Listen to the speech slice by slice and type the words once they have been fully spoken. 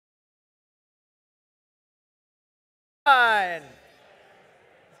1.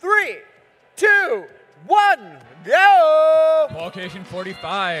 3, 2, 1, go! Qualification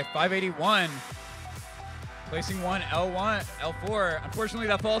 45, 581. Placing one, L1, L4. Unfortunately,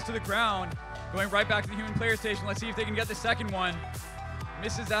 that falls to the ground. Going right back to the human player station. Let's see if they can get the second one.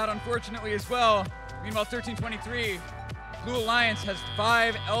 Misses out, unfortunately, as well. Meanwhile, 1323, Blue Alliance has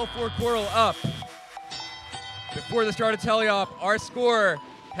 5 L4 Coral up. Before the start of teleop, our score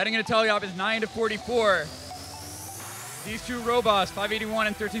heading into teleop is 9-44. These two robots, 581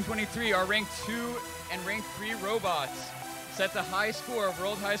 and 1323, are ranked 2 and ranked 3 robots. Set the high score,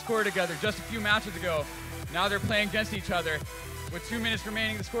 world high score together just a few matches ago. Now they're playing against each other. With 2 minutes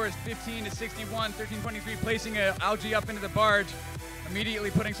remaining, the score is 15-61. 1323 placing an algae up into the barge, immediately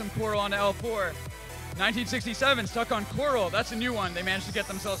putting some coral onto L4. 1967 stuck on coral. That's a new one. They managed to get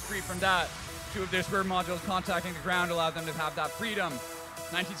themselves free from that. 2 of their spur modules contacting the ground allowed them to have that freedom.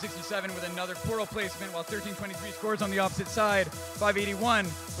 1967 with another coral placement, while 1323 scores on the opposite side. 581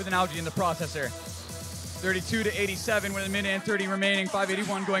 with an algae in the processor. 32-87 with a minute and 30 remaining.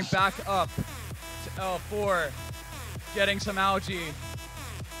 581 going back up to L4, getting some algae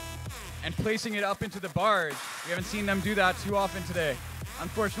and placing it up into the barge. We haven't seen them do that too often today.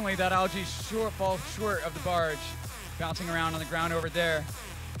 Unfortunately, that algae falls short of the barge, bouncing around on the ground over there.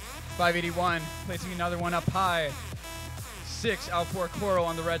 581 placing another one up high. 6 L4 coral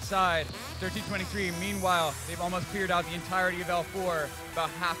on the red side. 1323, meanwhile, they've almost cleared out the entirety of L4, about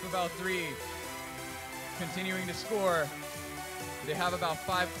half of L3. Continuing to score. They have about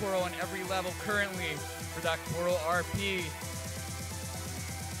 5 coral on every level currently for that coral RP.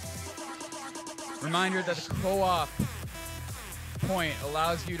 Reminder that the co-op point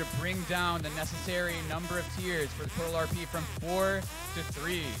allows you to bring down the necessary number of tiers for the coral RP from 4 to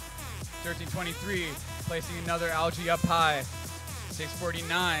 3. 1323 placing another algae up high.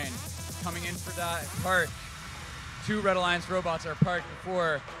 649 coming in for that park. 2 Red Alliance robots are parked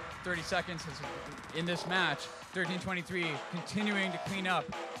before 30 seconds in this match. 1323 continuing to clean up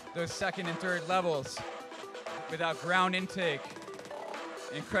those 2nd and 3rd levels without ground intake.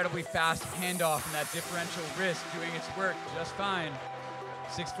 Incredibly fast handoff and that differential risk doing its work just fine.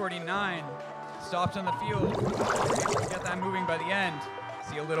 649 stopped on the field. Able to get that moving by the end.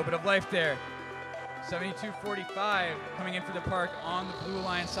 See a little bit of life there. 72-45 coming in for the park on the Blue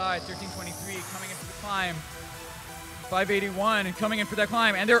Alliance side. 1323 coming in for the climb. 581 and coming in for that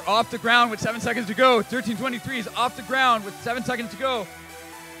climb, and they're off the ground with 7 seconds to go. 1323 is off the ground with 7 seconds to go.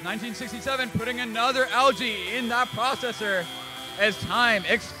 1967 putting another algae in that processor as time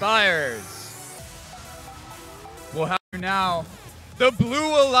expires. We'll have now the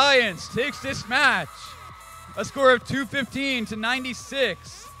Blue Alliance takes this match. A score of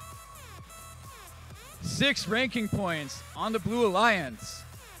 215-96. 6 ranking points on the Blue Alliance.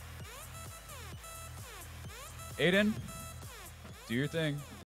 Aiden, do your thing.